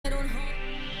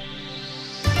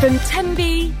From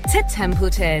Tenby to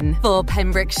Templeton for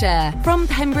Pembrokeshire. From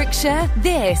Pembrokeshire,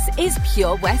 this is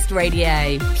Pure West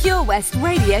Radio. Pure West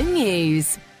Radio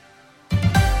News.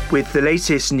 With the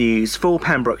latest news for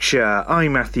Pembrokeshire,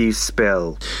 I'm Matthew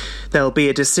Spill. There'll be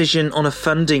a decision on a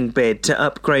funding bid to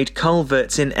upgrade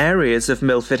culverts in areas of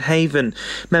Milford Haven.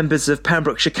 Members of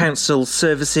Pembrokeshire Council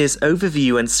Services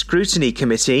Overview and Scrutiny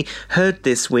Committee heard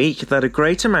this week that a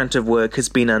great amount of work has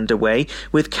been underway,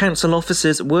 with council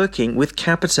officers working with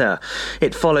Capita.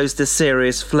 It follows the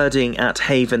serious flooding at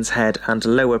Havens Head and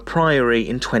Lower Priory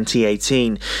in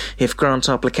 2018. If grant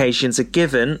applications are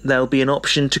given, there'll be an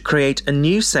option to create a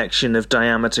new section of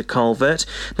diameter culvert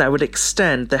that would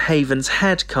extend the Havens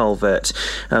Head culvert.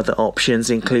 Other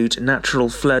options include natural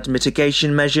flood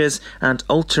mitigation measures and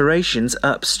alterations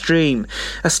upstream.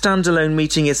 A standalone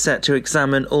meeting is set to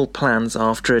examine all plans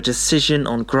after a decision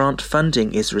on grant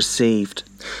funding is received.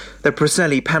 The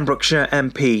Preseli Pembrokeshire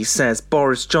MP says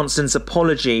Boris Johnson's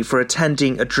apology for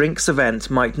attending a drinks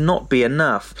event might not be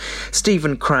enough.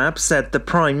 Stephen Crabb said the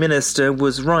Prime Minister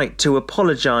was right to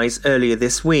apologise earlier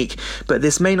this week, but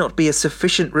this may not be a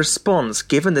sufficient response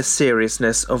given the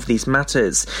seriousness of these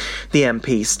matters. The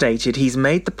MP stated he's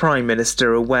made the Prime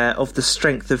Minister aware of the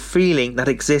strength of feeling that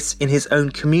exists in his own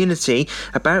community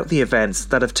about the events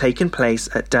that have taken place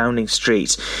at Downing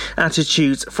Street.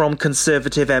 Attitudes from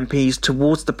Conservative MPs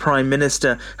towards the Prime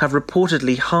Minister have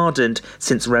reportedly hardened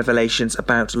since revelations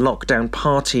about lockdown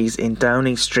parties in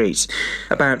Downing Street.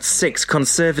 About 6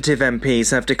 Conservative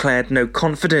MPs have declared no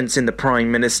confidence in the Prime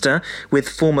Minister, with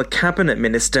former Cabinet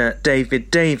Minister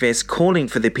David Davis calling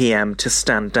for the PM to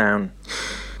stand down.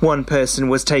 One person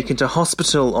was taken to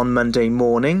hospital on Monday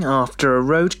morning after a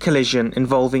road collision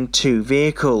involving 2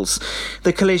 vehicles.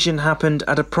 The collision happened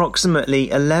at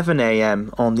approximately 11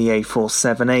 a.m. on the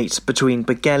A478 between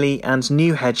Begelly and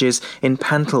New Hedges in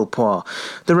Pantelpois.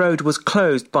 The road was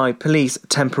closed by police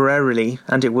temporarily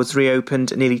and it was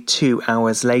reopened nearly 2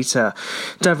 hours later.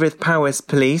 Dyfed Powys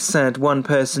Police said one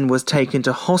person was taken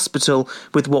to hospital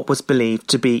with what was believed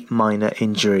to be minor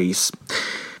injuries.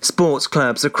 Sports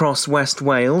clubs across West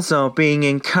Wales are being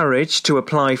encouraged to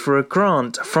apply for a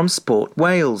grant from Sport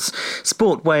Wales.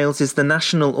 Sport Wales is the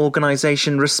national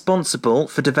organisation responsible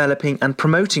for developing and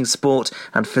promoting sport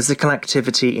and physical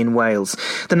activity in Wales.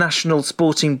 The national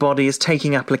sporting body is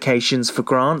taking applications for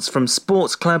grants from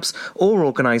sports clubs or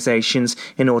organisations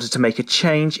in order to make a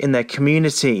change in their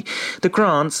community. The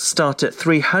grants start at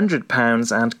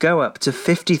 £300 and go up to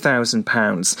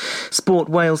 £50,000. Sport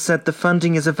Wales said the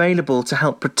funding is available to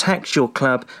help protect your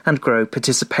club and grow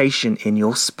participation in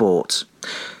your sport.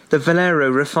 The Valero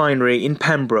refinery in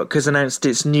Pembroke has announced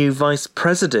its new Vice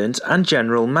President and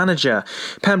General Manager.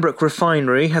 Pembroke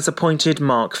Refinery has appointed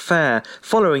Mark Fair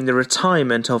following the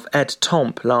retirement of Ed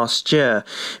Tomp last year.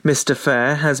 Mr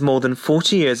Fair has more than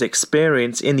 40 years'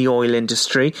 experience in the oil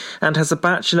industry and has a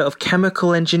Bachelor of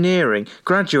Chemical Engineering,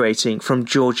 graduating from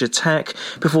Georgia Tech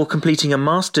before completing a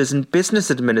Master's in Business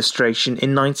Administration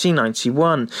in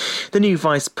 1991. The new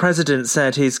Vice President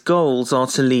said his goals are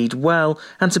to lead well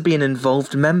and to be an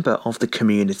involved member of the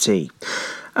community.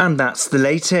 And that's the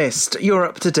latest. You're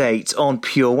up to date on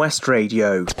Pure West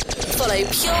Radio. Follow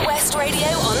Pure West Radio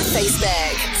on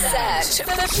Facebook. Search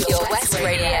for Pure West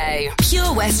Radio.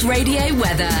 Pure West Radio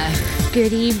weather.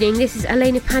 Good evening, this is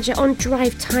Alaina Paget on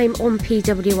Drivetime on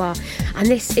PWR, and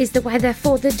this is the weather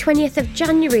for the 20th of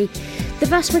January. The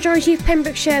vast majority of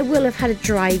Pembrokeshire will have had a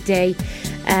dry day,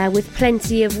 with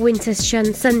plenty of winter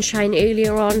sunshine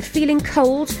earlier on. Feeling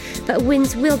cold, but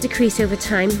winds will decrease over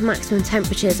time, maximum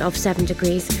temperatures of 7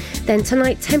 degrees. Then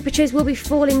tonight, temperatures will be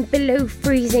falling below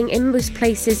freezing in most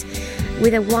places,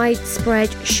 with a widespread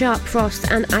sharp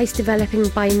frost and ice developing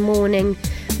by morning.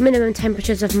 Minimum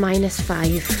temperatures of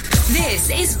 -5. This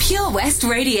is Pure West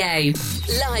Radio.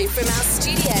 Live from our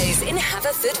studios in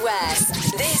Haverfordwest.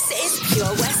 This is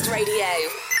Pure West Radio.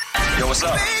 Yo, what's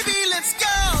up? Baby, let's go!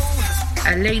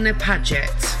 Alaina Paget.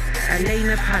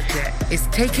 Alaina Paget is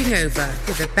taking over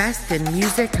with the best in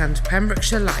music and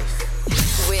Pembrokeshire life.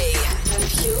 We are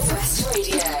Pure West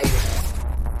Radio.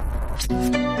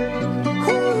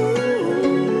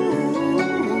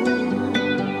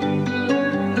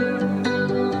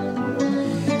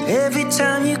 Every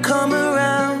time you come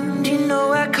around, you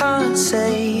know I can't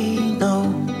say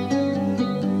no.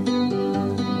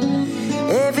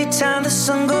 Every time the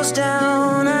sun goes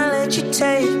down, I let you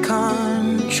take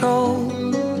control.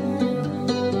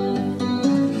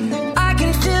 I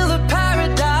can feel the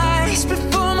paradise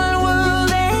before my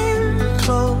world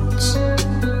implodes.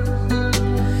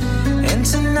 And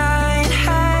tonight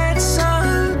had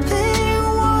something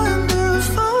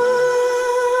wonderful.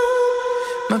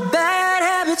 My bad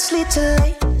habits lead to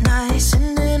late nights,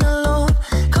 and then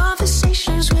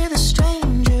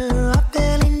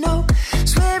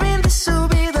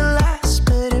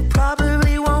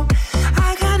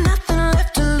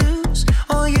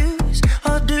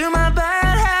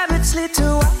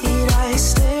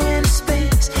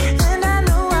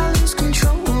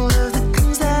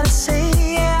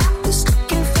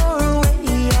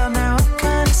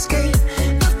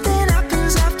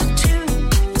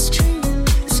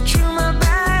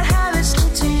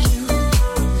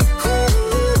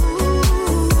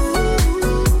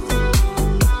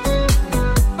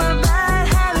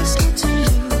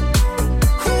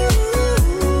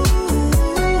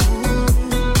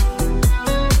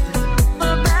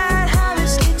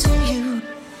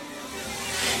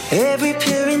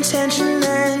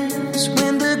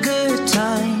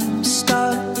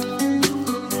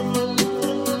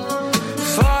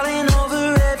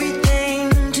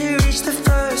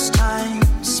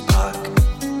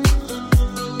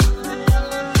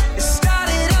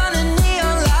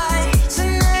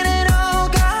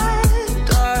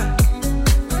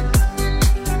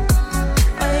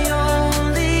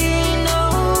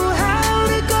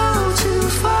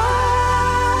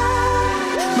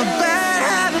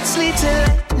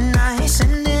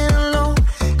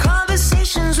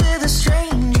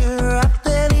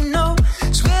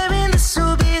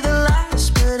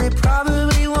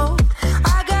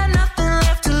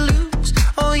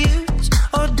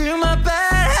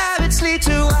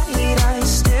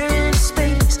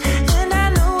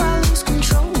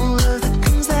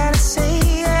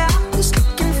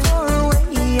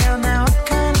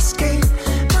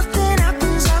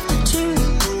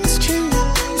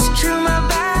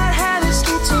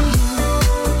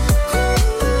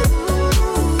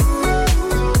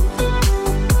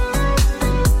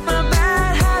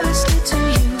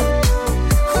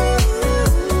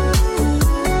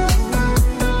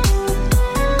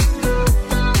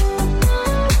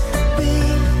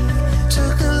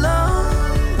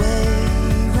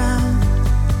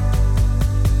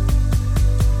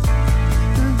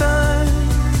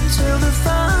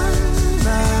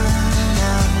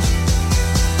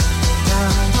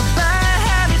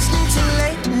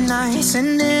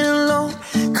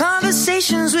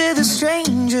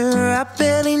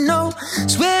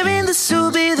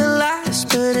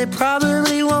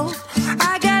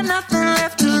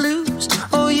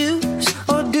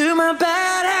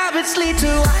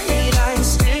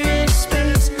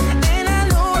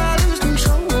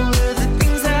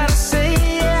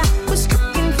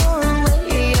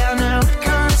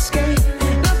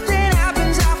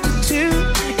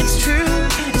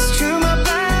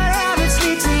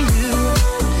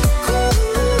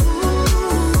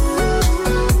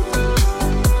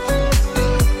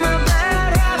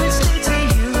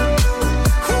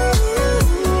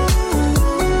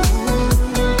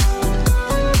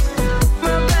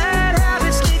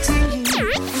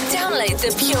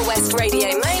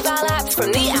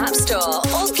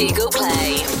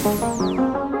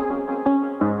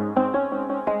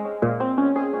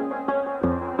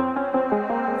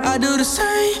I do the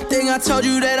same thing I told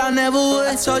you that I never would.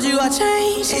 I told you I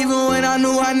changed, even when I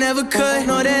knew I never could.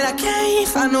 Know that I can't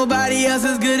find nobody else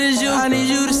as good as you. I need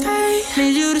you to stay,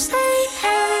 need you to stay.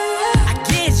 I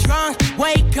get drunk,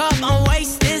 wake up, I'm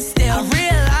wasted still. I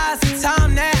realize the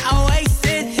time that I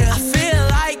wasted here. I feel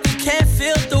like you can't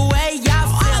feel the way I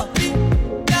feel. I'll be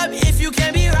up if you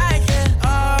can't be right here.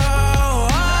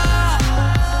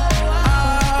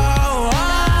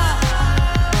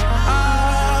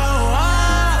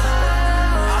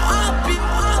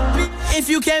 If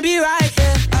you can't be right,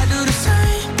 yeah. I do the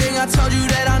same thing I told you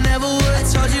that I never would. I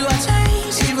told you I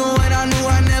changed, even when I knew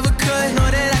I never could. Know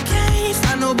that I can't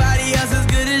find nobody else as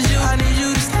good as you. I need you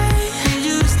to stay, need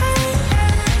you to stay.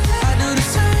 I do the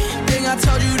same thing I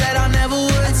told you that I never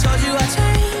would. I told you I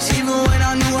changed, even when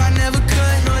I knew I never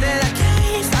could. Know that I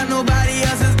can't find nobody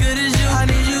else as good as you. I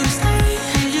need you to stay,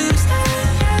 need you to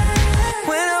stay.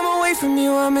 When I'm away from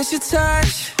you, I miss your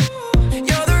touch.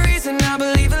 You're the reason I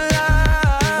believe in love.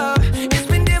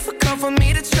 For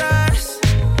me to trust,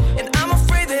 and I'm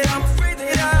afraid that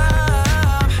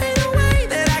ain't no way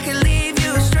that I can leave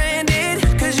you stranded,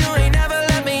 cause you ain't never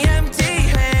left me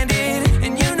empty-handed,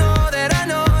 and you know that I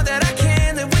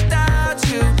can't live without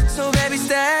you, so baby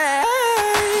stay.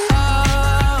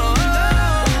 I'll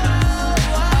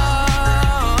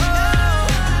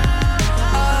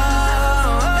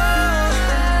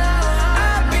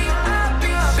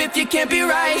be if you can't be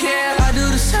right here. I do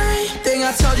the same thing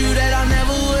I told you that I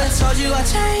never would. I told you I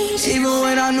changed, even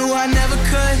when I knew I never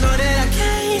could. Know that I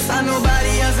can't find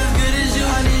nobody else as good as you.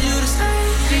 I need you to stay,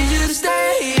 need you to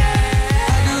stay, yeah. I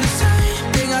do the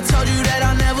same thing I told you that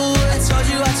I never would. I told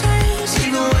you I changed,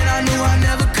 even when I knew I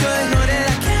never could. Know that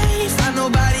I can't find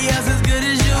nobody else as good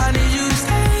as you. I need you to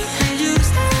stay, need you to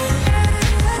stay.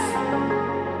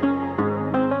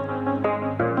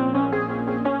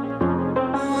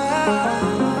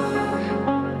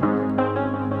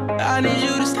 I need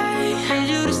you to stay, need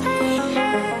you to stay.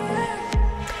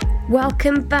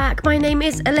 Welcome back. My name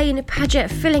is Alaina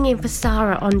Paget, filling in for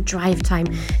Sarah on Drive Time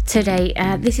today.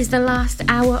 This is the last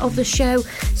hour of the show,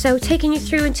 so taking you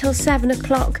through until 7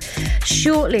 o'clock.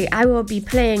 Shortly, I will be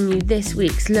playing you this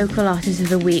week's Local Artist of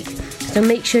the Week, so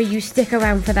make sure you stick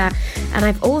around for that. And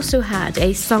I've also had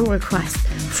a song request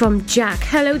from Jack.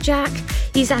 Hello, Jack.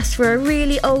 He's asked for a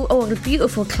really old,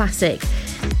 beautiful classic,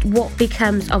 What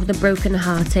Becomes of the Broken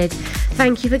Hearted.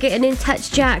 Thank you for getting in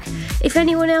touch, Jack. If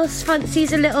anyone else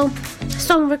fancies a little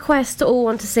song request or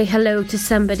want to say hello to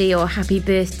somebody or happy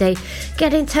birthday,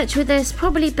 get in touch with us,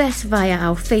 probably best via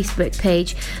our Facebook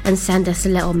page, and send us a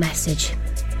little message.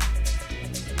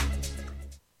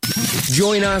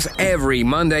 Join us every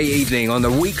Monday evening on the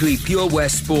weekly Pure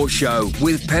West Sports Show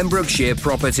with Pembrokeshire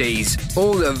Properties.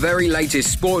 All the very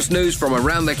latest sports news from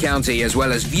around the county, as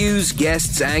well as views,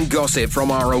 guests and gossip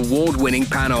from our award-winning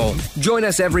panel. Join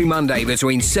us every Monday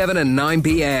between 7 and 9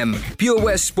 p.m. Pure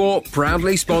West Sport,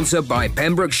 proudly sponsored by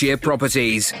Pembrokeshire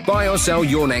Properties. Buy or sell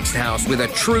your next house with a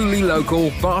truly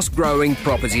local, fast-growing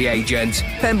property agent.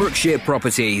 Pembrokeshire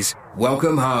Properties.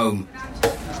 Welcome home.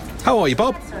 How are you,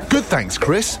 Bob? Good, thanks,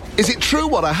 Chris. Is it true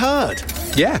what I heard?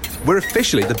 Yeah, we're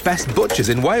officially the best butchers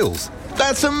in Wales.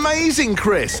 That's amazing,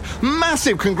 Chris.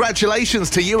 Massive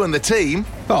congratulations to you and the team.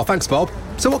 Oh, thanks, Bob.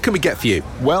 So what can we get for you?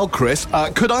 Well, Chris,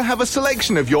 could I have a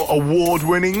selection of your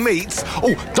award-winning meats?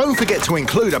 Oh, don't forget to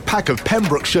include a pack of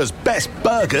Pembrokeshire's best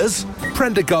burgers.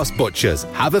 Prendergast Butchers,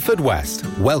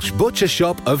 Haverfordwest, Welsh Butcher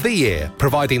Shop of the Year,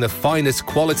 providing the finest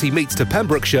quality meats to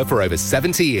Pembrokeshire for over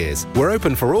 70 years. We're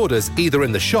open for orders either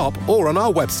in the shop or on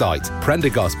our website,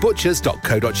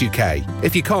 prendergastbutchers.co.uk.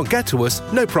 If you can't get to us,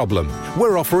 no problem.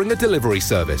 We're offering a delivery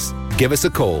service. Give us a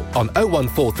call on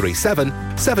 01437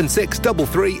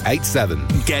 763387.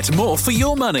 Get more for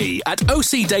your money at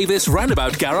OC Davis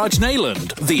Roundabout Garage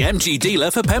Neyland, the MG dealer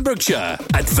for Pembrokeshire.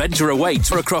 Adventure awaits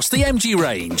across the MG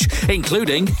range,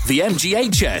 including the MG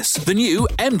HS, the new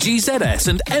MG ZS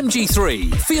and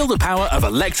MG3. Feel the power of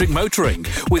electric motoring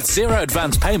with zero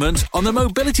advance payment on the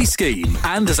mobility scheme.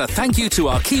 And as a thank you to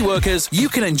our key workers, you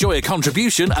can enjoy a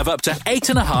contribution of up to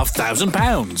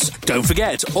 £8,500. Don't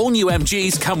forget, all new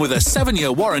MGs come with a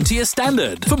 7-year warranty as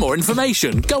standard. For more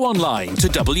information, go online to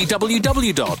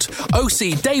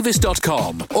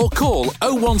www.ocdavis.com or call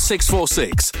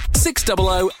 01646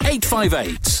 600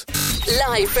 858.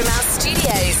 Live from our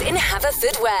studios in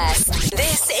Haverfordwest,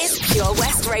 this is Pure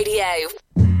West Radio.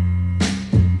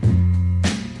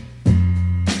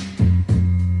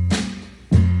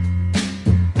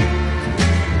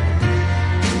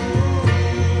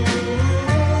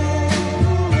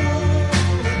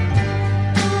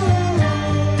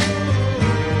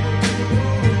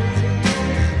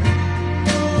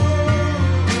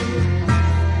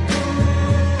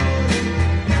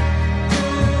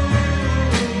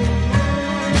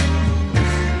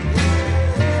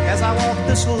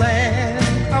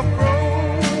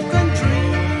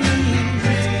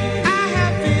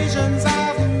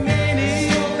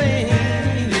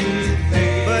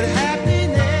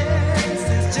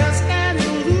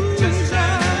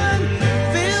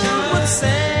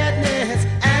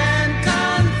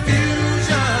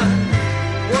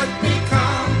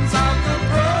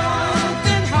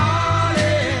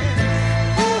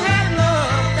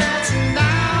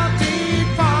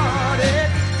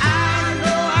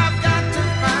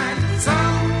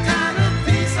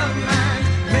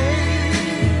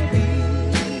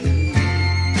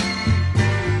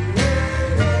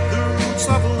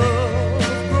 of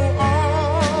love grow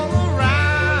all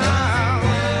around,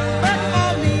 but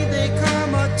for me they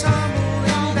come a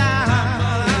tumbling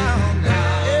down.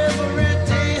 Every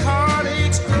day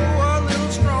heartaches grow a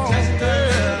little stronger.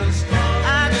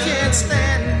 I can't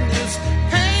stand this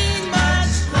pain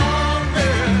much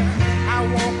longer. I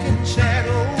walk in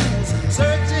shadows,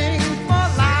 searching for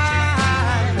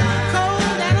light,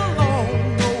 cold and alone,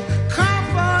 no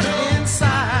comfort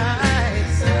inside,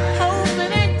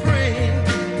 hoping and praying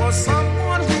for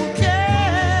someone who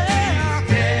cares,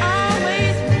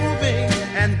 always moving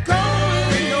and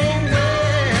going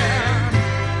nowhere.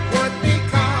 What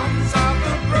becomes of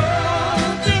the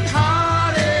broken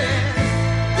hearted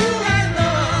who had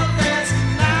love that's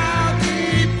now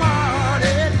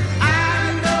departed? I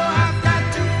know I've got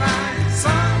to find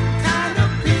some kind of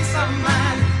peace of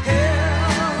mind.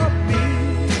 Help me,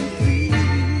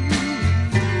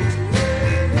 please.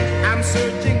 I'm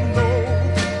searching though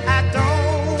I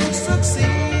don't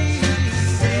succeed,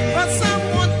 but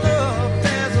someone's love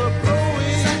there's a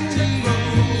growing need.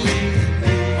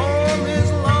 All is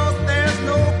lost, there's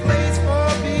no place for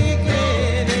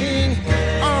beginning.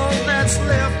 All that's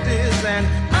left is an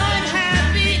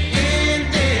unhappy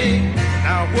ending.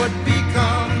 Now what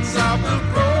becomes of the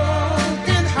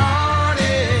broken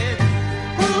hearted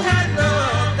who had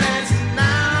love that's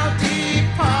now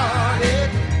departed?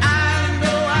 I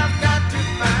know I've got to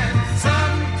find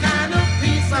some kind of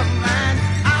peace of mind.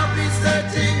 I'll be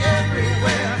searching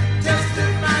everywhere just to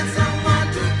find someone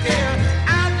to care.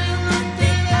 I've been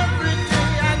looking every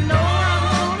day. I know I'm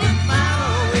only find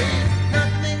a way.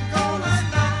 Nothing gonna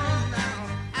stop me now.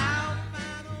 I'll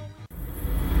find a way.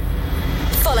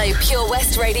 Follow Pure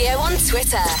West Radio on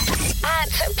Twitter at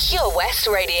Pure West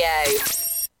Radio.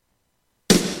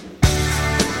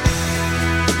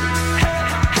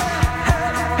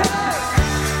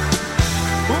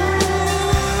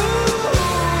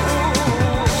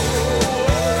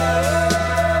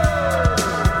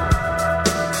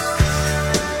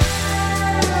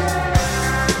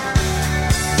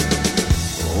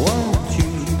 Won't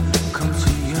you come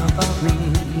see about me?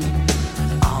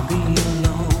 I'll be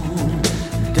alone,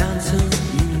 dancing,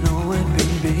 you know it,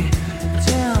 baby.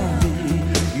 Tell me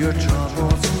your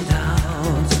troubles and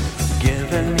doubts,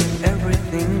 giving me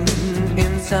everything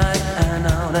inside and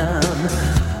out.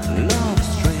 And love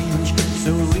strange,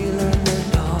 so real in the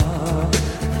dark.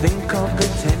 Think of the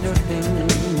tender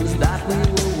things that we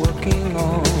were working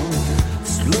on.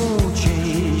 Slow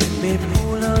change may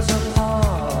pull us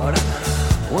apart.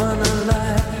 When the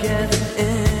light gets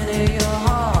into your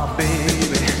heart,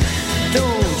 baby,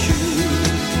 don't you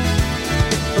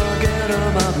forget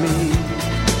about me.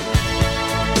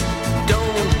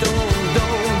 Don't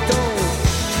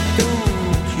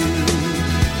you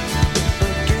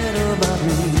forget about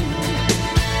me.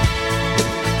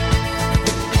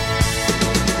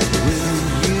 Will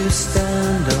you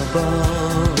stand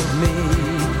above me?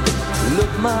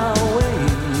 Look my way,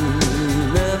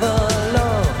 never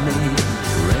love me.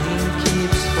 Rain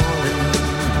keeps falling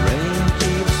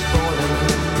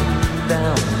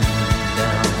down,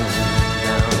 down,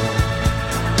 down.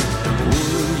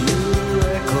 Will you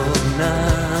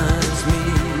recognize me?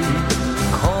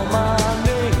 Call my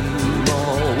name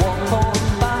or walk on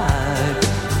by.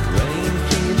 Rain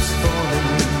keeps falling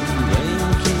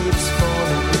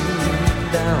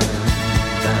down,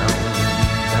 down,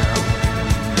 down,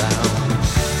 down.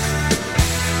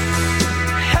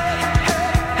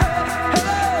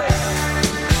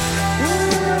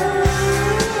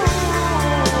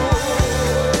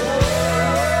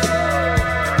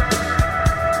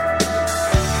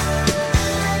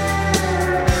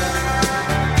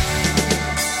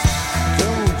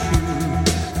 Don't you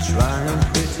try and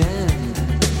pretend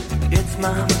it's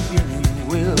my feeling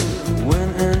will win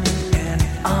in the end.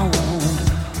 I won't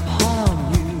harm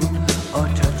you or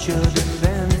touch your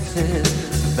defenses.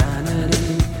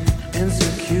 Vanity,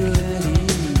 insecurity.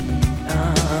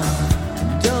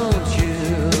 Don't you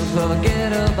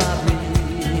forget about me.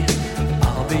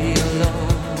 I'll be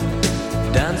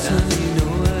alone, dancing, you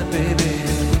know it, baby.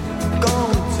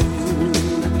 Going to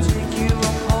take you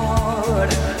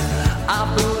apart. I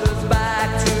put us back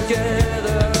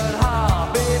together at heart,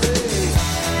 baby.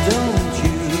 Don't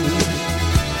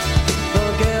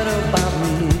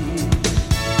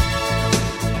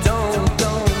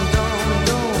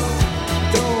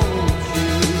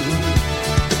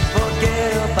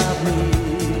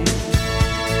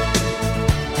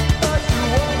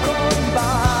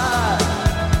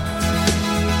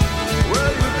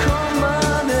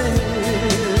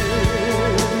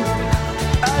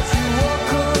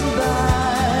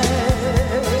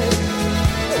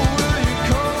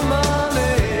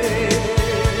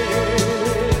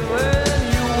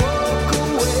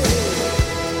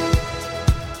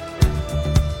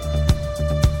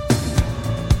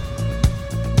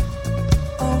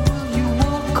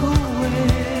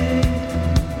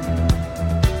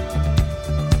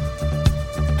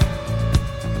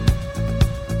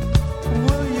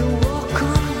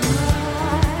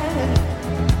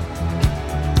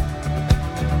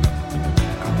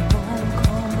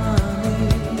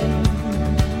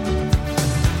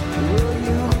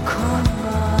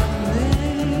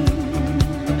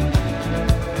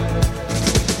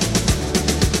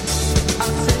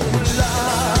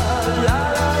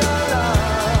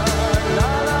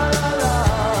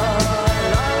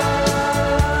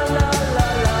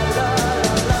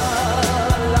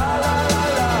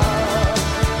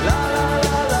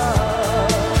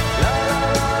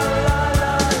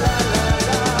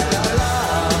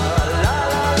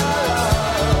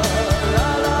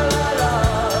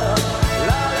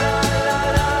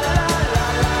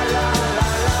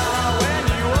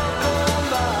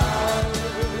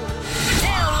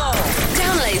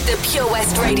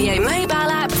Radio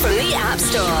mobile app from the App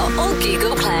Store or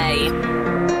Google Play.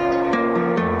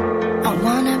 I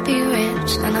wanna be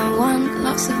rich and I want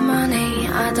lots of money.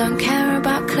 I don't care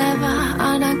about clever,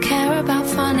 I don't care about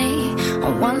funny. I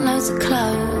want loads of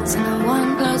clothes and I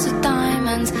want loads of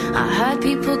diamonds. I heard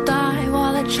people die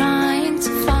while they're trying to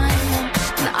find them.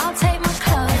 And I'll take my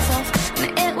clothes off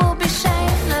and it will be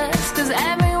shameless, 'cause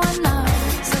everyone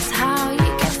knows that's how you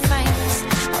get famous.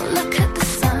 I'll look at the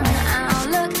sun and I'll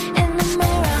look in the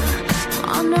mirror.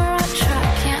 I'm on the right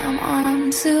track, yeah, I'm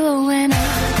on to a winner.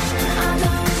 I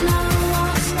don't know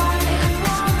what's right and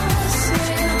what's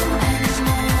real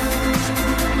anymore.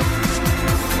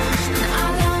 And I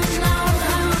don't know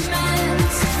how I'm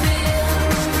meant to feel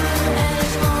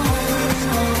anymore.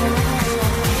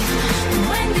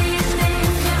 When do you think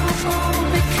it will all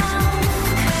become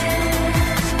clear?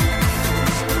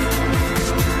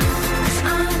 'Cause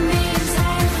I'm being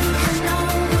taken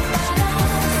over by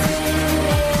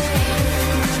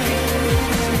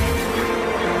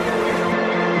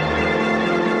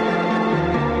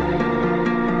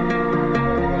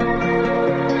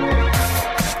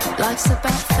Life's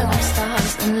about film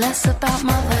stars and less about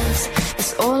mothers.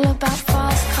 It's all about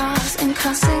fast cars and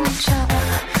cussing each other.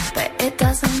 But it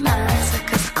doesn't matter,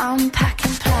 'cause I'm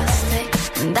packing plastic,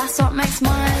 and that's what makes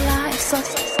my life so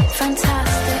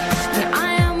fantastic. And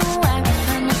I am a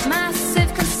weapon of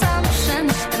massive consumption,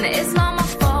 and it's not my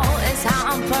fault, it's how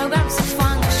I'm programmed to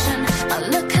function. I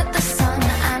look at the sun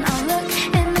and I look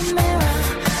in the mirror.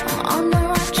 I'm on the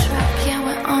right track, yeah,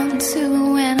 we're on to a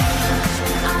winner.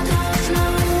 I don't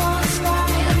know what's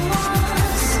right and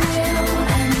what's real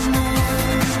anymore.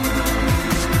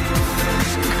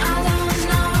 And I don't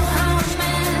know how I'm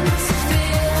meant to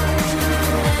feel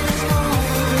anymore.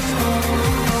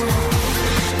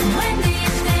 When do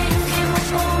you think it will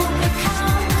all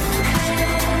become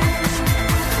clear?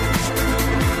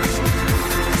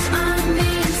 'Cause I'm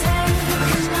being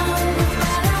taken over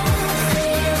by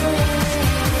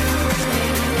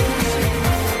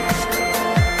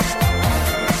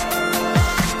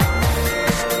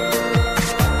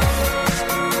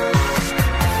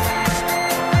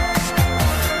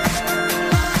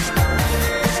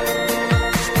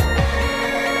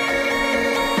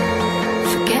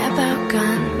Forget about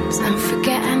guns and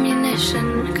forget ammunition,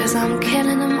 'cause I'm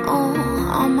killing them all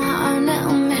on my own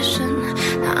little mission.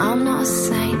 Now I'm not a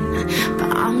saint, but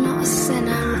I'm not a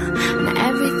sinner, and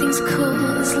everything's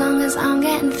cool as long as I'm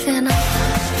getting thinner.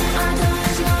 I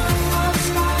don't know what's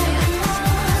right and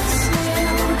what's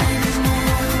real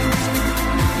anymore.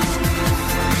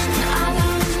 And I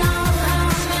don't know how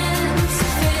I'm meant to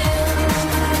feel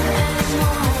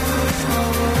anymore.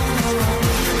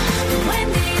 When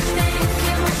do you think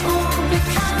it will all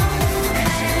become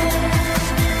clear?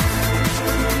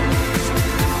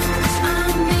 'Cause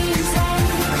I'm being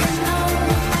taken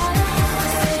over by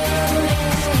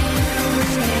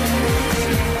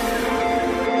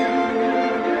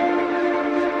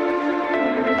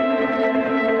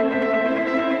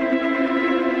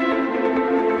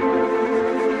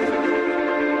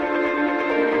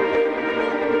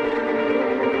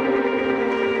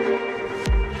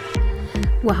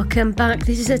Welcome back.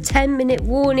 This is a 10-minute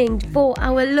warning for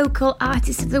our local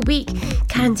artist of the week,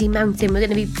 Candy Mountain. We're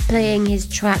going to be playing his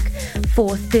track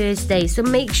for Thursday, so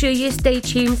make sure you stay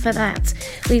tuned for that.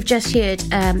 We've just heard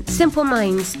Simple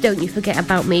Minds, Don't You Forget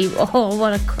About Me. Oh,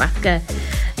 what a cracker.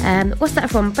 What's that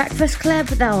from? Breakfast Club?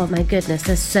 Oh my goodness,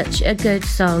 that's such a good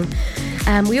song.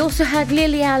 We also had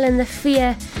Lily Allen, The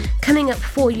Fear. Coming up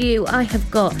for you, I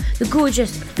have got the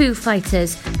gorgeous Foo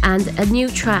Fighters and a new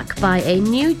track by a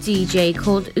new DJ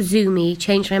called Zoomy,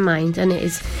 Change My Mind, and it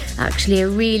is actually a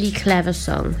really clever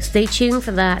song. Stay tuned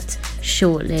for that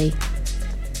shortly.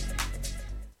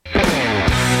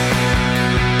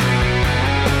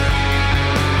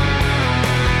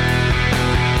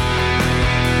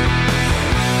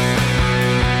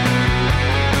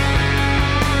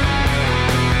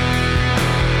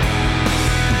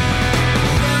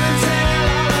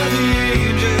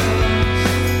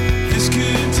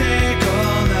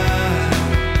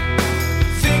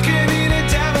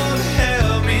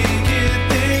 Help me get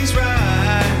things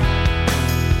right.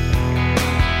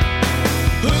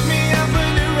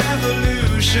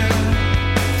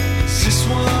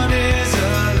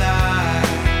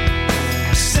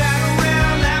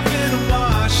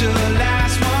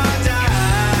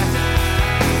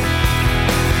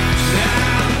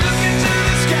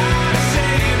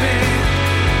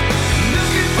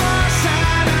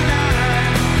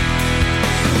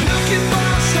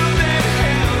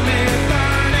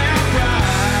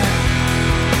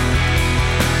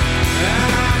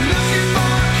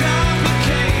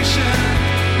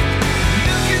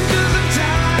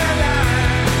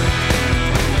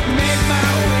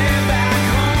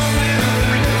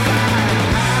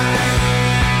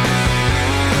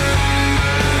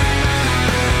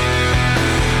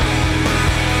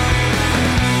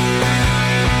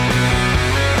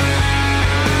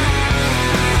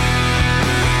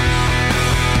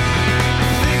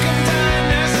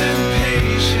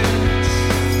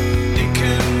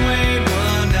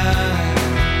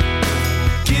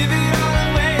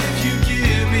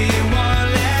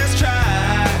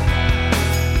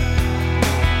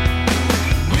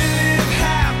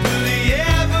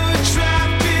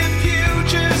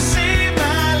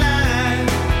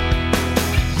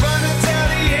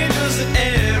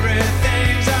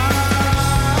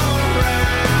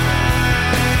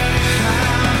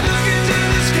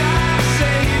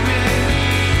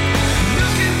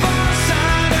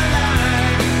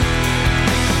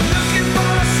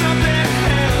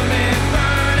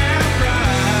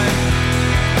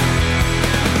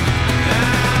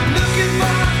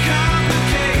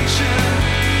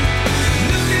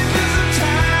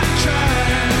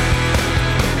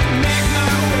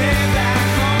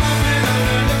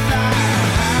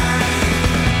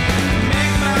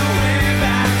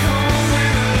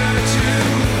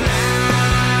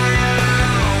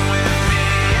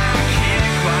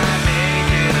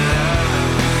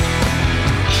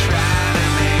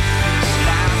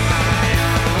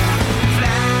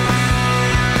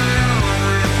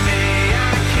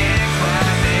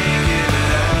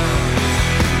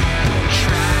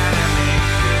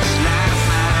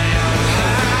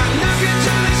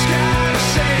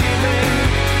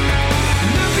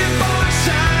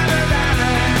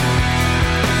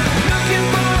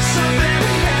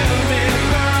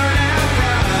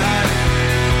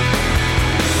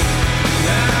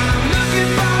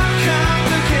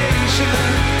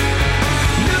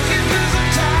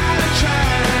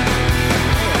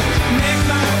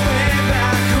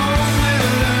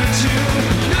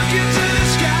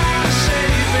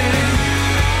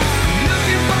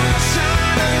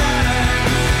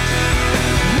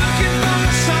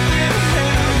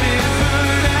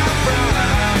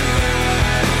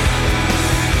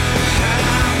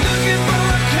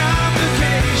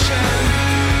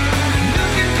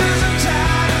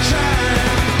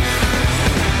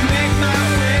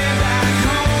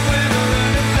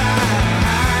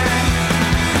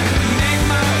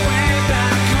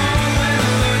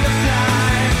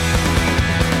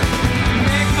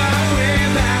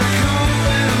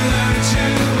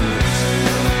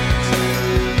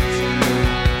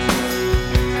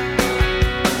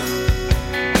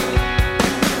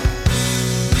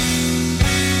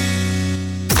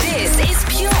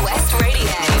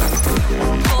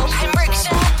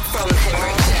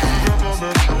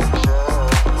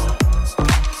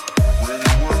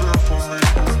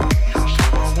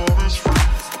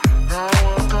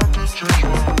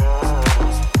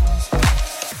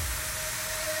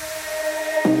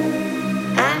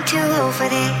 for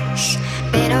this.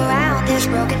 Been around this,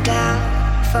 broken down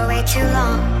for way too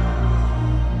long.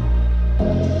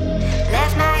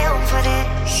 Left my home for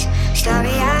this.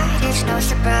 Starry-eyed, it's no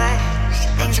surprise.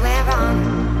 Things went wrong.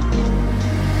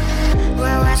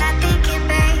 What was I thinking,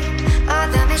 babe? All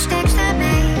the mistakes I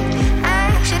made.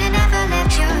 I should've never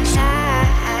left your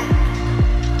side.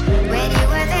 When you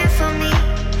were there for me,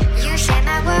 you set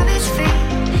my worries free.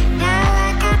 Now I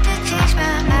got to change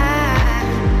my mind.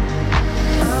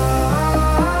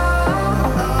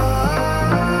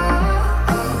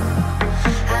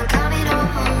 I'm coming home.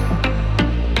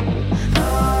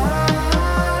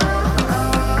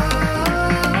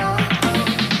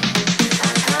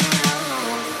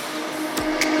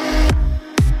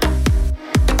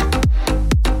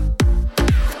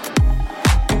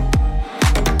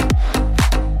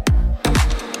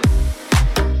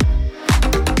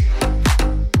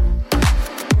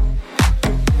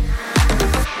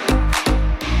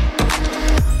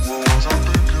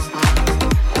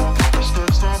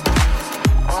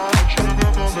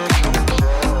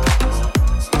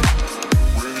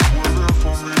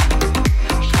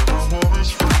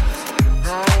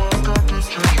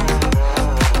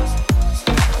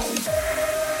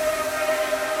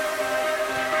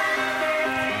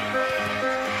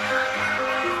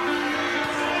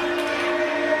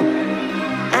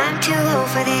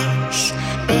 For this,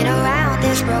 been around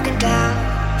this, broken down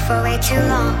for way too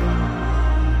long.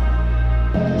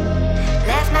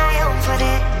 Left my home for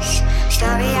this.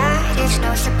 Starry-eyed, it's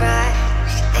no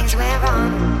surprise. Things went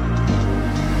wrong.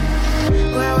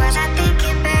 What was I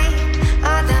thinking, babe?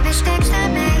 All the mistakes I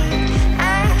made.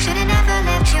 I should've never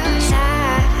left your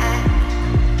side.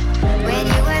 When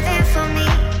you were there for me,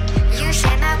 you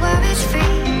set my worries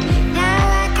free. Now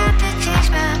I got to change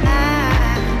my mind.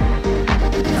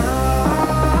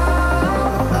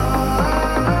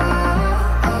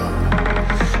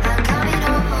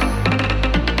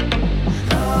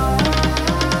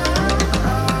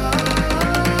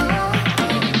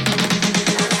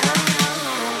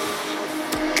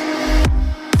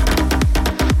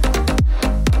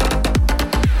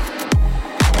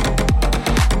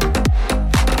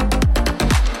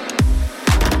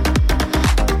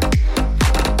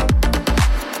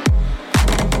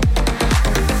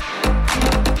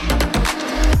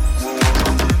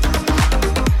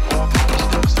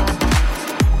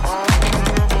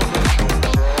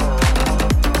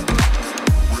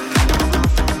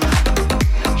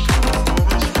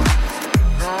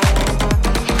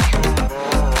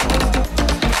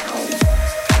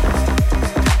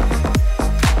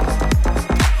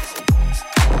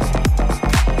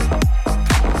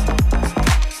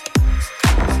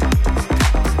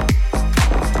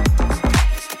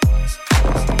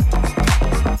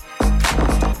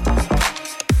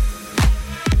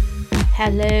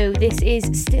 Hello, this is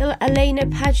still Alaina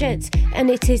Paget, and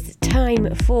it is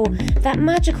time for that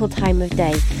magical time of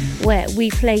day where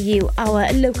we play you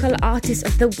our local artist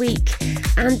of the week.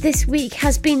 And this week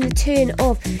has been the turn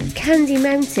of Candy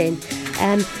Mountain.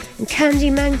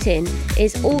 Candy Mountain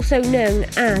is also known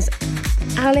as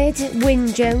Aled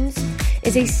Wyn Jones,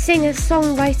 is a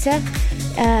singer-songwriter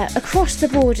across the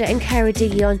border in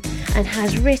Ceredigion, and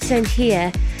has written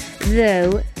here,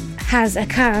 though has a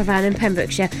caravan in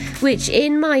Pembrokeshire, which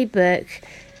in my book,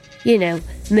 you know,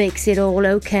 makes it all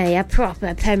okay. A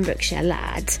proper Pembrokeshire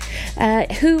lad,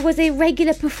 who was a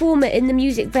regular performer in the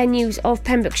music venues of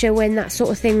Pembrokeshire when that sort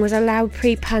of thing was allowed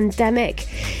pre-pandemic.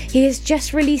 He has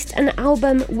just released an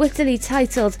album wittily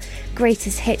titled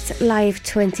Greatest Hits Live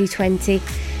 2020,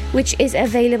 which is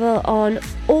available on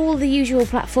all the usual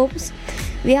platforms.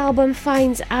 The album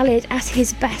finds Aled at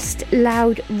his best,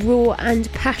 loud, raw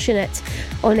and passionate,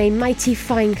 on a mighty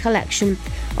fine collection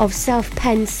of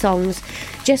self-penned songs.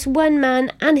 Just one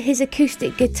man and his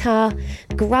acoustic guitar,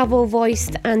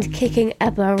 gravel-voiced and kicking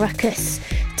up a ruckus,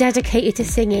 dedicated to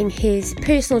singing his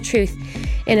personal truth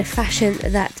in a fashion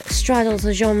that straddles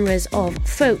the genres of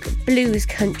folk, blues,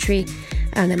 country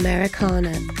and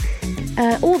Americana.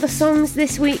 All the songs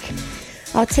this week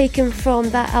are taken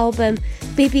from that album.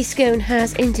 BB Scone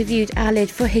has interviewed Aled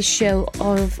for his show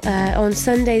on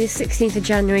Sunday the 16th of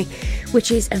January,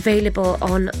 which is available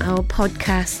on our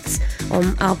podcasts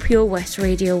on our Pure West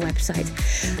Radio website.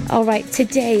 Alright,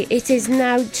 today it is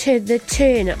now to the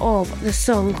turn of the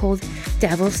song called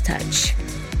Devil's Touch.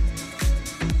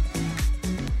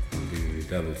 The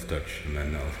Devil's Touch, and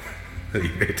then I'll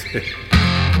leave it.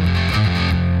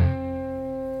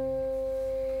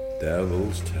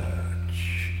 Devil's Touch.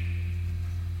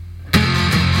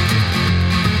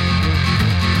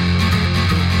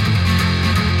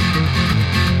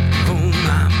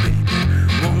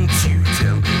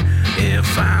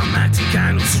 If I'm acting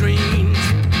kind of strange,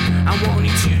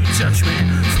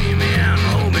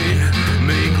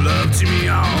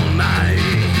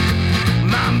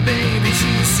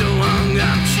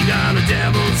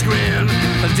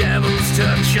 a devil's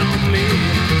touch on me.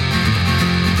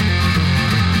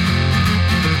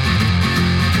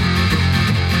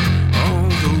 All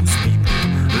those people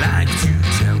like to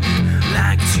tell me,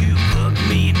 like to put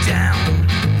me down.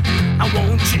 I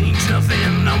won't change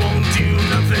nothing, I won't do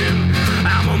nothing,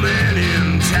 I'm a man in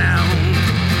town.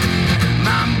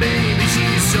 My baby,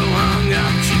 she's so hung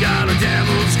up, she got a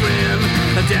devil's grin,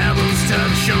 a devil's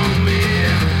touch on me.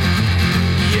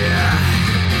 Yeah,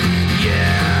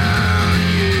 yeah.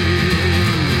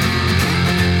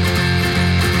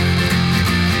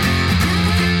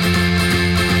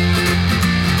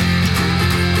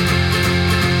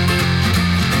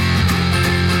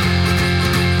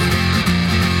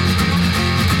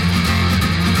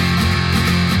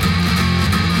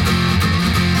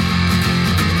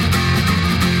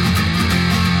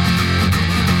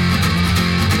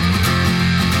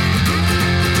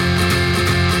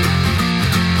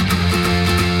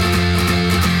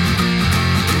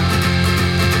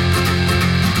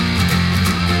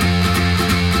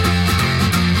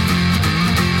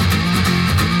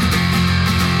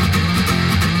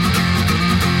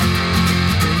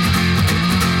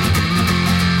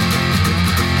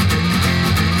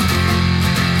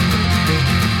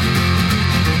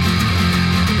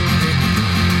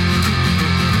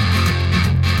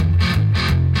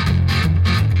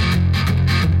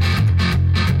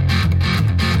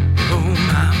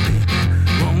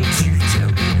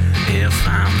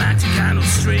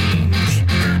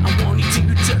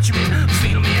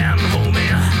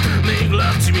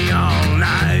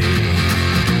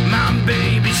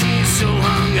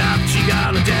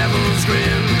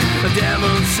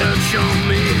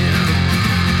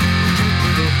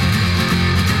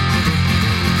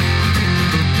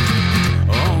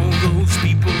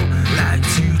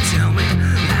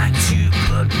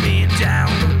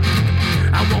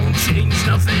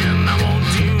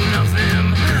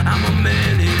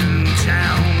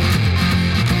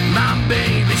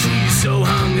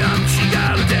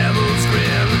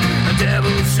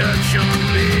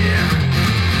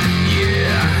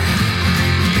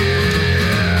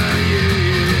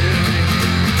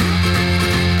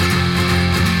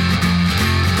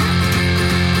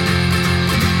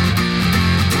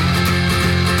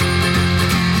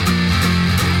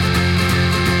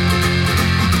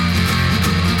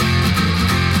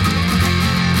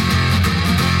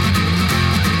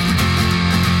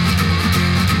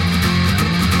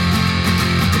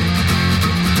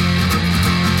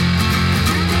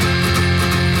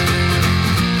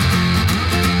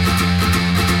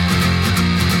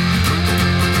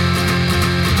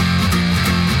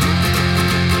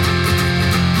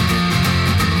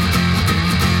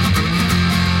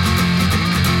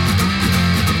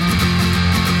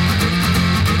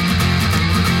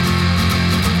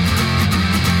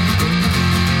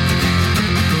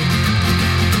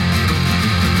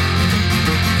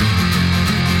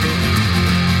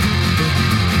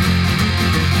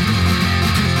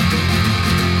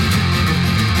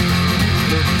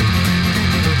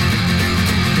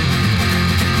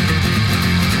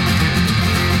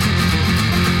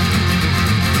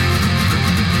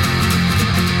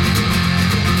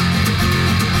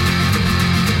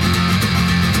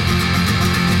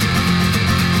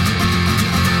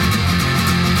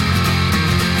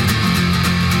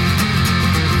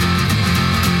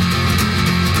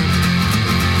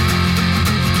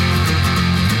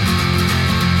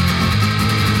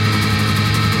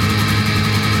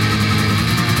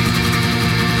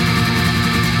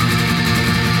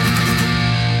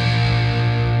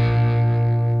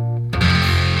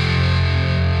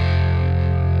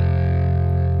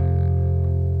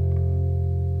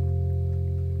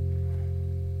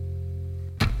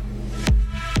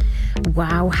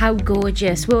 Wow, how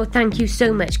gorgeous. Well, thank you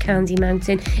so much, Candy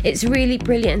Mountain. It's really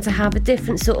brilliant to have a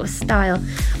different sort of style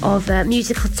of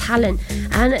musical talent.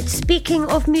 And speaking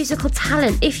of musical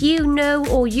talent, if you know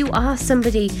or you are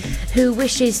somebody who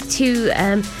wishes to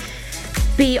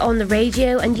be on the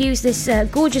radio and use this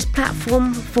gorgeous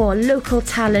platform for local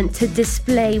talent to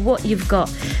display what you've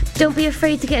got, don't be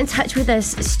afraid to get in touch with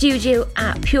us,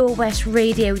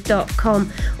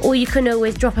 studio@purewestradio.com, or you can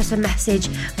always drop us a message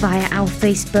via our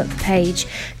Facebook page.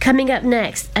 Coming up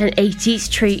next, an 80s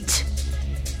treat.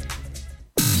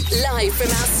 Live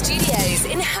from our studios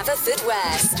in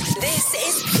Haverfordwest, this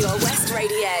is Pure West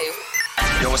Radio.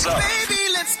 Yo, what's up? Baby,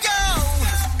 let's go!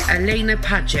 Alaina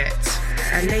Paget.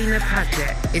 Alaina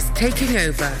Paget is taking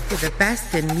over with the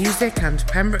best in music and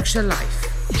Pembrokeshire life.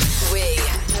 We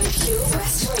are Pure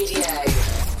West Radio.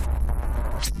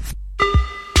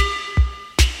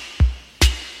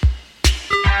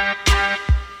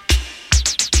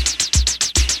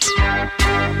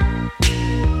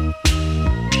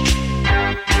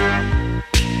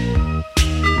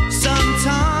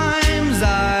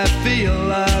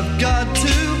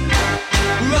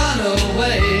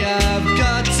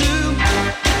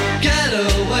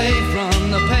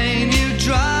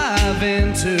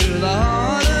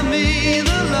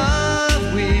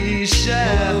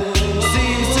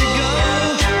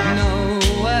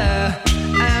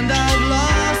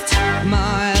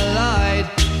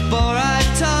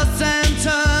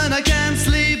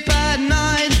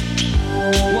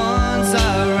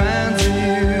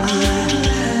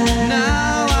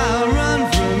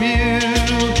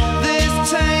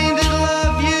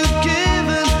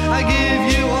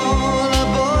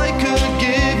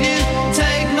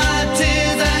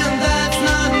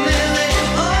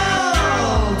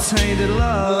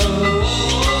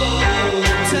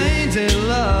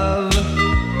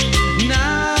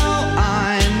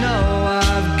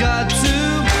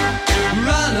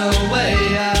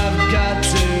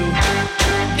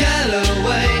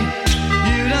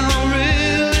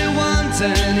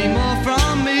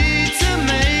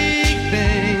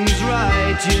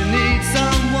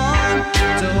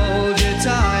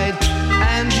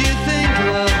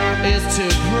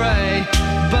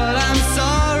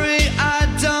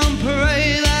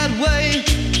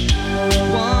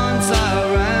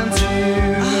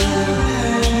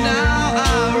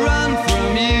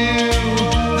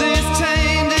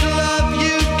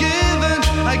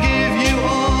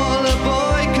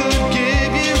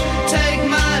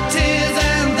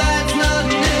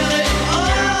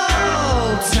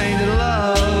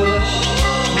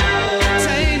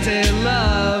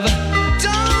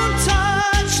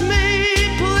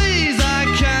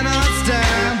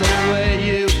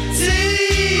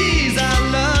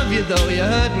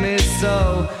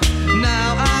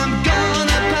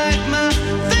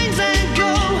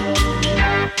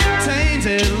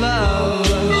 tainted love,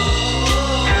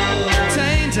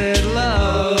 tainted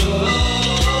love,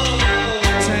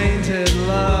 tainted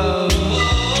love,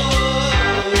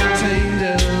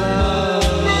 tainted love.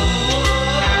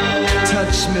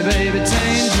 Touch me, baby,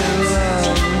 tainted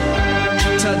love.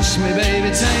 Touch me,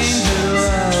 baby, tainted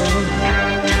love,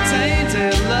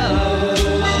 tainted love,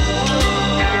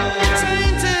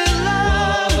 tainted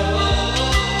love,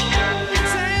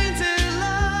 tainted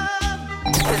love.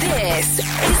 This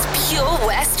is Pure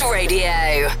West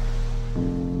Radio.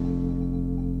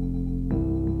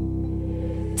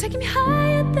 Taking me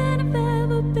higher than I've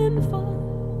ever been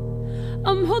before.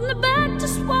 I'm holding it back,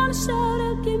 just wanna shout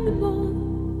out, give me more.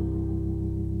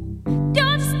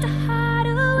 You're just a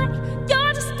hideaway,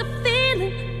 you're just a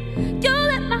feeling. You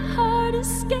let my heart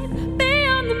escape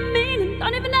beyond the meaning.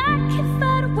 Not even I can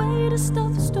find a way to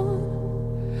stop the storm.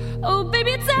 Oh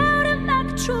baby, it's out of my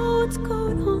control, what's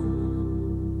going on?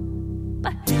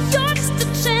 But you're just a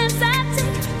chance I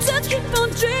take to keep on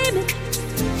dreaming.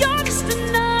 You're just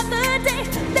another day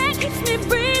that keeps me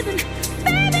breathing.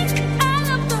 Baby, I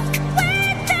love the way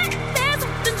that there's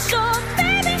nothing short.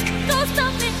 Baby, go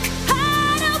stop me,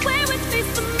 hide away with me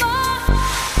some more.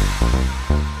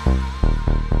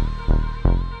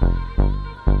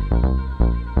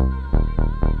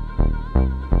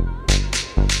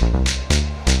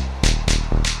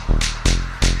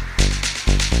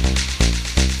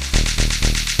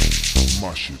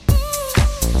 Mash it.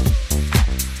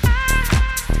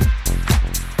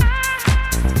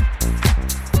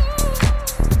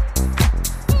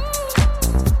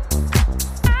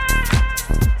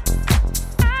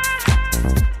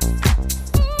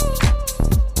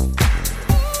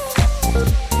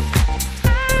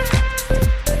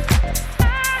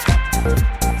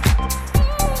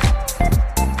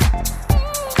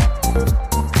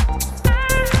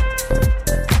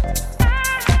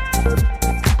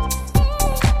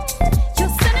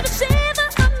 You're sending a shiver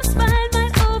up my spine,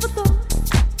 right overflow.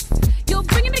 You're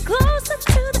bringing me closer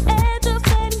to the edge of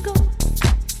letting go.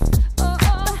 Oh,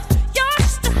 oh, you're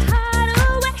just a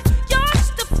hideaway, you're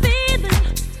just a feeling.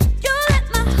 You let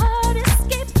my heart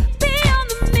escape beyond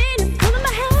the meaning. Pulling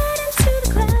my head into the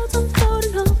clouds, I'm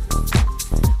floating home.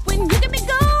 When you get me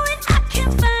going, I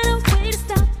can't find a way to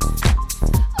stop.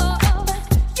 Oh, oh,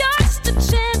 you're just a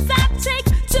chance I take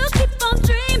to keep on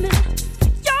dreaming.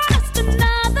 You're just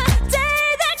another day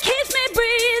that keeps me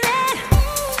breathing.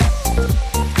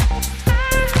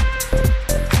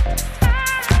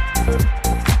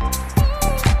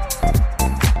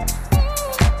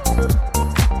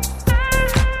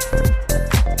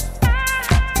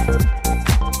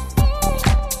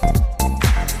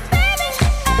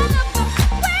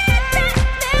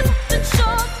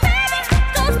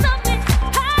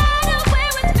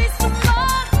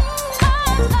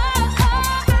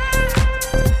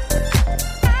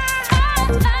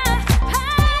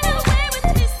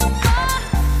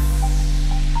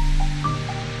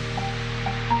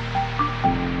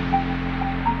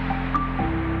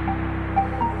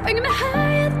 Bringing me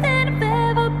higher than I've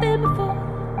ever been before.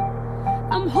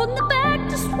 I'm holding it back,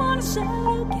 just wanna shout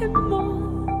out, give me more.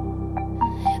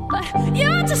 But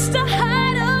you're just a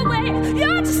hideaway,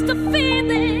 you're just a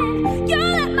feeling. You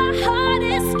let my heart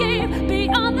escape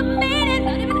beyond the meaning.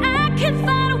 Not even I can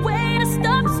find a way to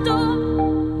stop the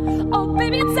storm. Oh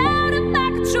baby, it's out of my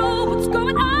control, what's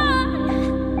going on?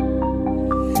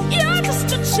 You're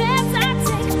just a chance I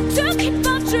take to keep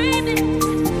on dreaming.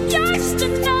 You're just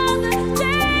another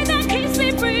day that keeps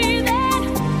me breathing. Yeah.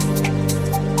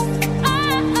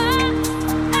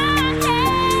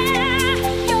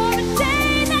 You're a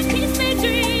day that keeps me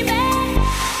dreaming.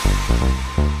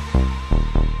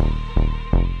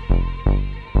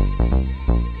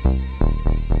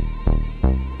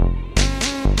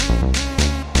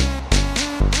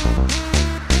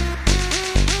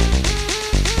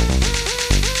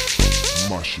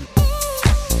 Mash it.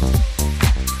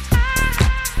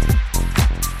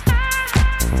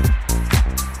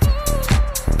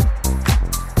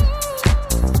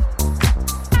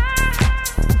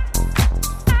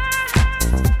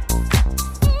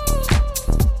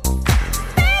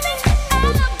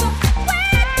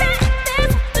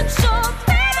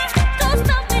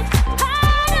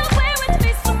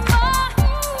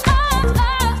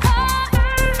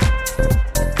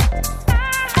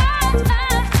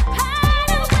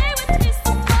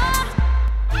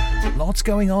 Lots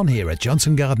going on here at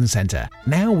Johnson Garden Centre.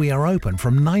 Now we are open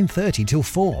from 9:30 till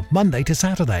 4, Monday to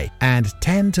Saturday, and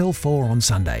 10 till 4 on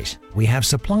Sundays. We have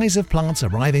supplies of plants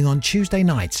arriving on Tuesday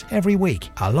nights every week,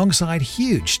 alongside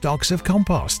huge stocks of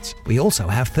composts. We also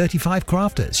have 35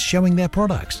 crafters showing their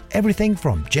products, everything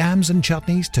from jams and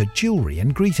chutneys to jewellery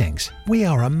and greetings. We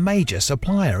are a major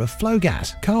supplier of flow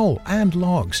gas, coal and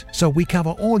logs, so we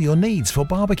cover all your needs for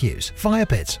barbecues, fire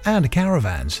pits and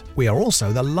caravans. We are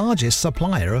also the largest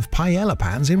supplier of paella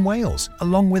pans in Wales,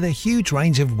 along with a huge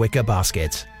range of wicker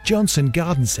baskets. Johnson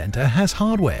Garden Centre has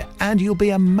hardware, and you'll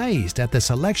be amazed at the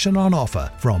selection on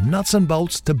offer, from nuts and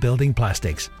bolts to building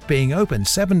plastics. Being open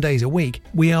 7 days a week,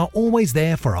 we are always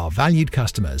there for our valued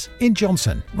customers in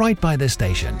Johnson, right by the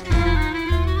station.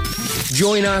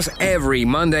 Join us every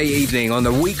Monday evening on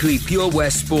the weekly Pure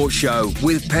West Sports Show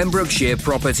with Pembrokeshire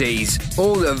Properties.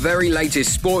 All the very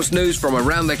latest sports news from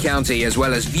around the county, as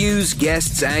well as views,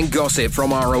 guests and gossip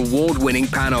from our award-winning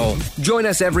panel. Join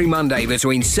us every Monday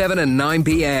between 7 and 9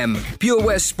 p.m. Pure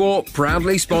West Sport,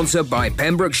 proudly sponsored by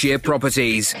Pembrokeshire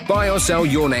Properties. Buy or sell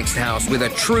your next house with a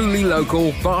truly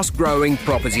local, fast-growing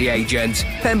property agent.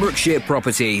 Pembrokeshire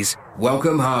Properties.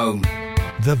 Welcome home.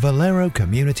 The Valero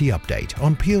Community Update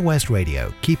on Pure West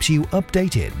Radio keeps you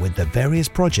updated with the various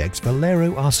projects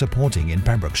Valero are supporting in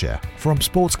Pembrokeshire, from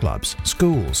sports clubs,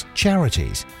 schools,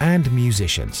 charities and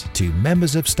musicians to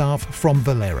members of staff from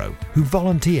Valero who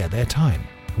volunteer their time.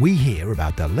 We hear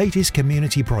about the latest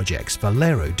community projects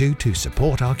Valero do to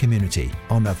support our community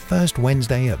on the first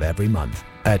Wednesday of every month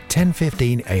at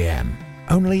 10:15 a.m.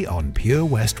 only on Pure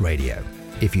West Radio.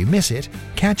 If you miss it,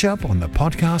 catch up on the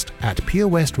podcast at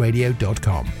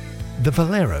purewestradio.com. The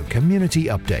Valero Community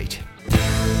Update.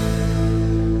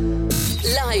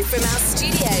 Live from our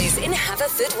studios in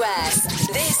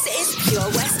Haverfordwest, this is Pure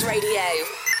West Radio.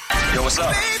 Yo, what's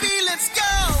up? Baby, let's go.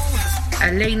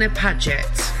 Alaina Paget.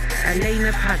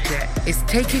 Alaina Paget is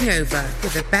taking over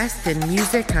with the best in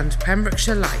music and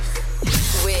Pembrokeshire life.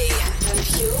 We are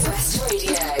Pure West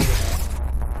Radio.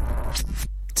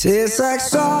 Tastes like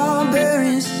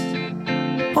strawberries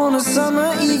on a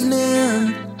summer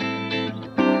evening,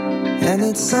 and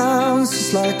it sounds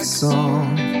just like a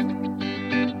song.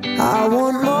 I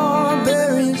want more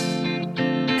berries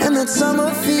and that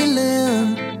summer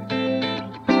feeling.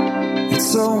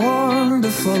 It's so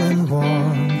wonderful and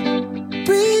warm.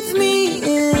 Breathe me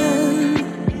in,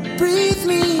 breathe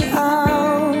me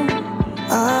out.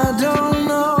 I don't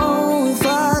know if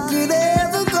I could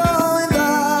ever go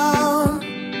without.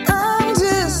 I'm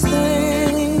just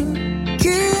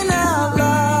thinking out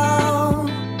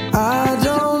loud. I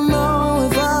don't know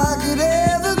if I could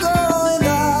ever go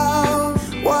without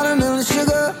watermelon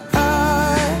sugar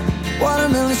high,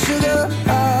 watermelon sugar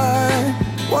high,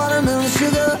 watermelon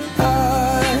sugar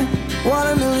high,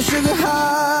 watermelon sugar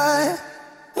high,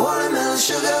 watermelon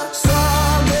sugar.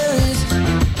 Strawberries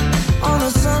on a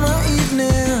summer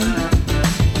evening.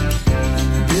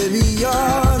 Baby,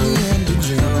 you're the end of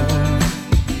June.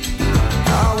 I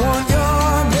want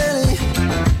your belly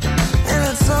and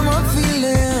that summer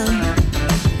feeling,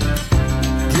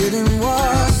 getting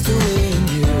washed away in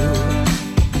you.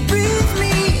 Breathe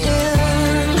me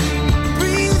in,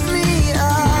 breathe me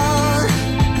out.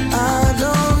 I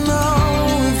don't know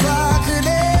if I could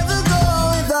ever go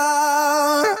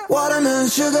without watermelon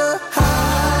sugar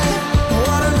high,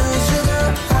 watermelon sugar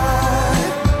high,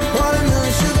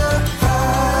 watermelon sugar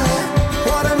high,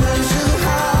 watermelon sugar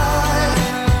high,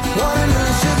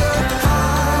 watermelon sugar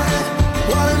high,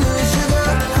 watermelon sugar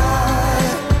high,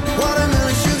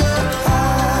 watermelon sugar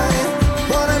high,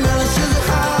 watermelon sugar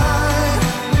high.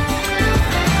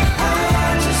 I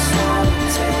just wanna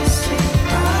taste it,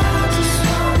 I just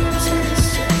wanna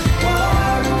taste it,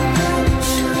 watermelon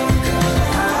sugar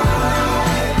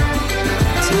high.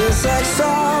 Tastes like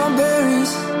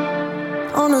strawberries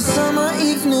on a summer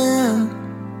evening,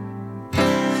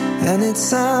 and it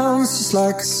sounds just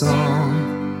like a song.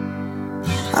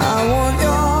 I want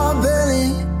your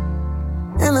belly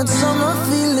and that summer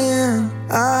feeling.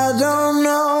 I don't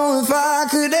know if I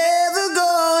could ever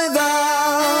go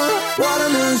without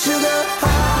watermelon sugar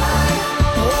high,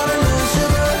 watermelon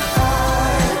sugar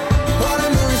high,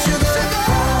 watermelon sugar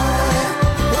high,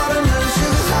 watermelon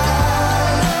sugar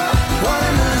high,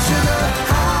 watermelon sugar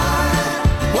high,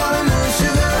 watermelon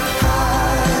sugar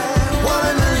high,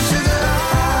 watermelon sugar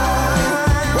high,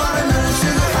 watermelon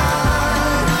sugar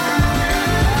high.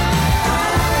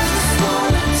 I just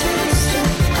wanna taste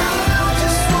it, I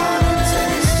just wanna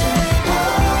taste it,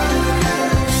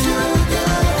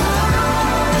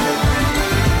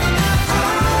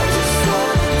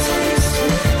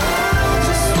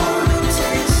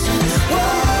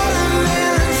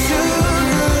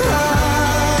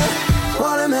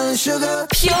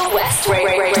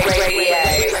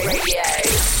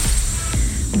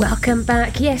 Welcome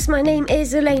back. Yes, my name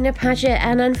is Alaina Paget,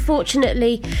 and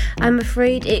unfortunately, I'm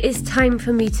afraid it is time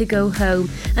for me to go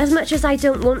home. As much as I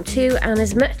don't want to, and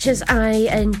as much as I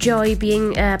enjoy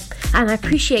being, and I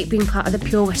appreciate being part of the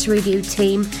Pure West Radio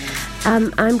team,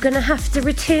 I'm going to have to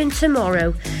return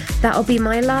tomorrow. That'll be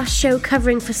my last show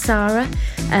covering for Sarah,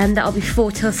 and that'll be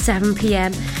 4 till 7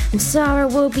 p.m. And Sarah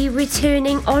will be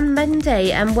returning on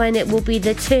Monday, and when it will be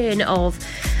the turn of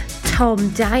Tom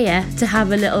Dyer to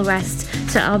have a little rest.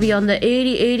 So I'll be on the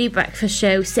early breakfast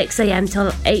show, 6 a.m.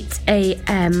 till 8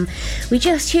 a.m. We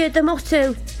just heard The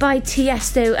Motto by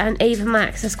Tiesto and Ava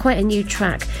Max. That's quite a new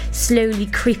track, slowly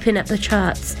creeping up the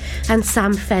charts. And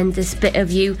Sam Fender's Bit of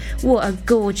You. What a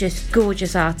gorgeous,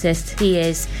 gorgeous artist he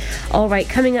is. Alright,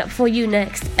 coming up for you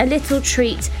next, a little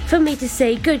treat for me to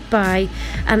say goodbye.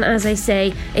 And as I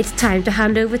say, it's time to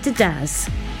hand over to Daz.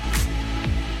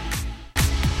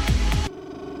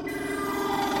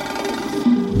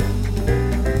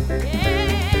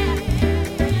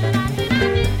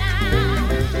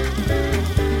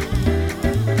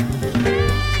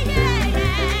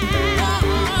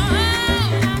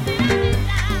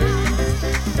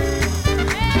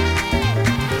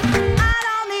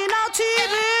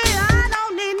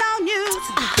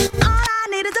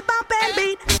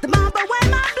 The bump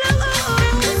away my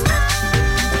blues.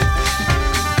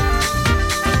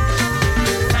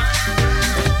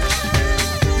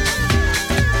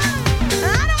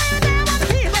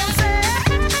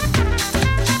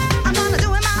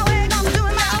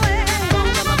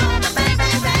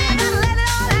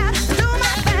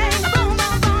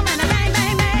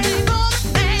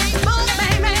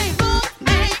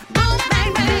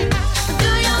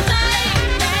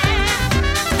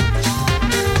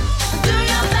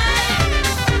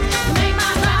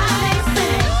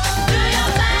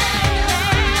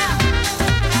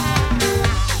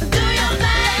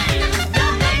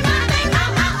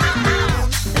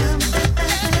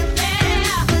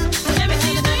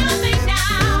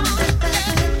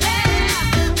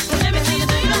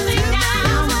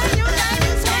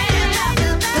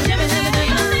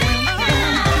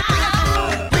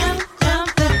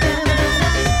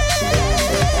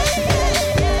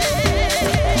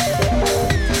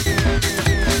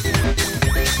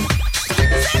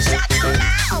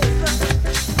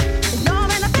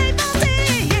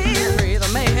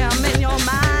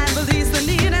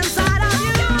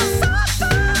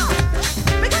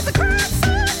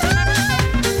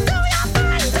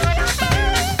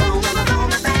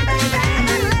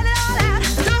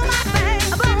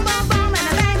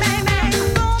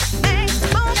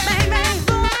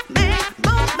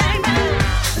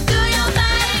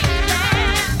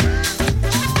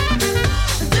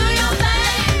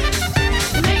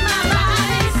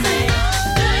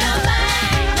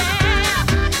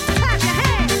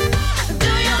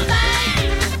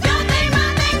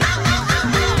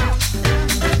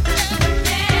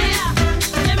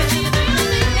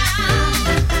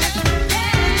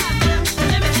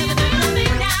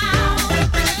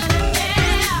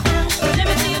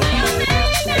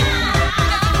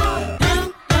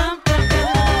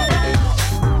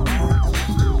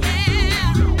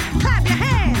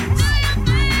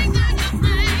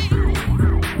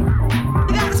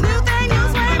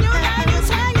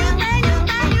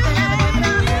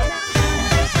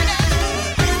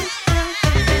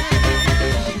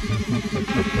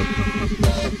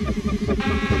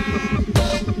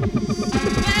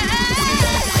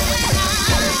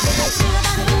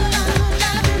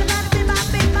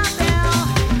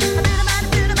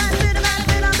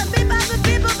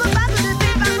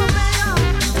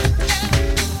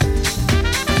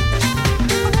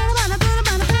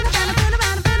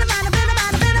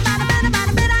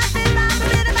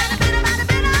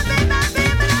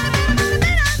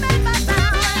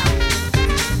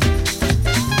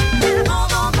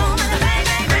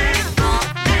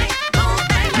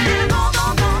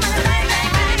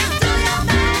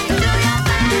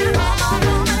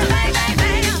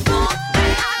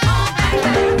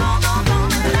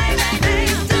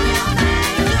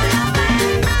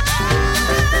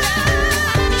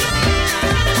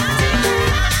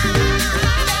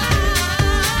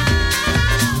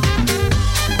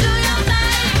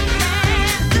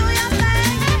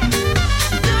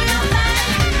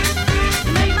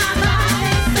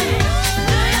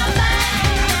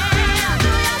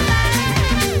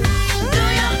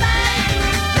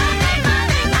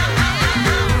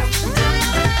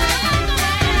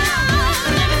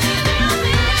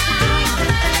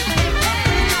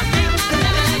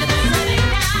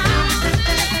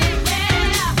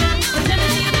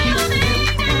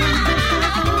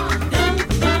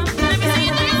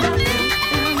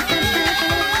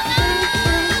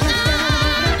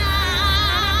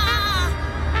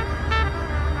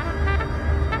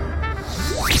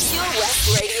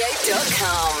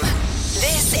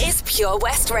 Pure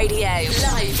West Radio,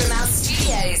 live from our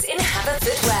studios in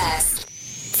Haverfordwest.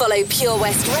 Follow Pure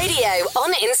West Radio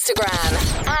on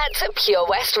Instagram at Pure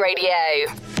West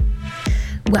Radio.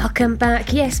 Welcome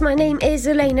back. Yes, my name is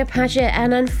Alaina Paget,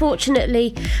 and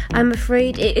unfortunately, I'm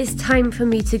afraid it is time for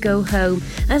me to go home.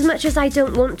 As much as I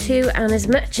don't want to, and as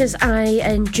much as I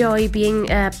enjoy being,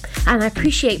 and I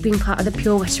appreciate being part of the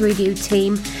Pure West Radio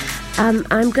team,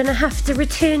 I'm going to have to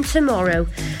return tomorrow.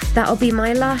 That'll be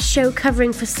my last show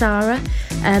covering for Sarah,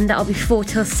 and that'll be 4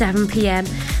 till 7 p.m.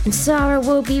 And Sarah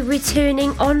will be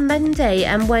returning on Monday,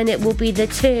 and when it will be the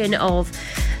turn of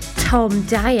Tom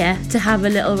Dyer to have a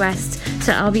little rest.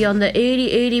 So I'll be on the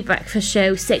early breakfast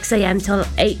show, 6 a.m. till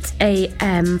 8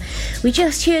 a.m. We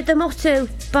just heard The Motto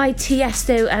by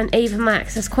Tiesto and Ava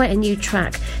Max. That's quite a new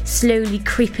track, slowly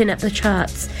creeping up the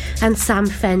charts. And Sam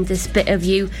Fender's Bit of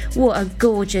You. What a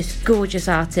gorgeous, gorgeous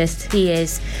artist he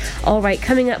is. Alright,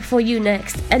 coming up for you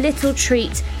next, a little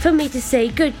treat for me to say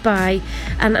goodbye.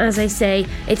 And as I say,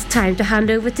 it's time to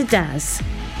hand over to Daz.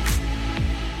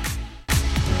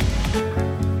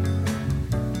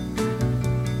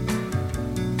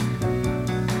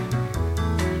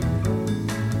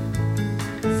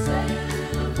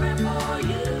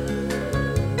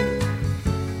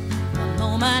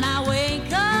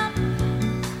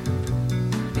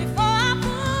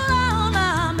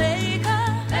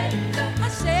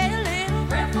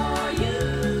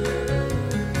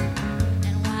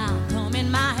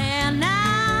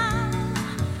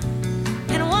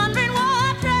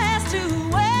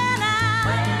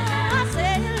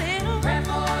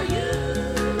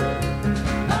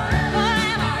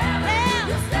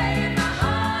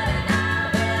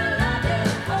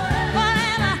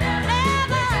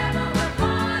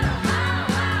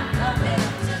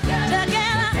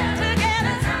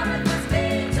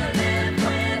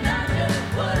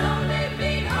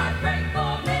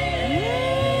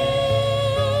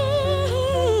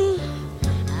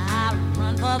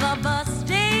 For the bus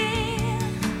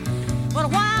stand,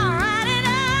 but why?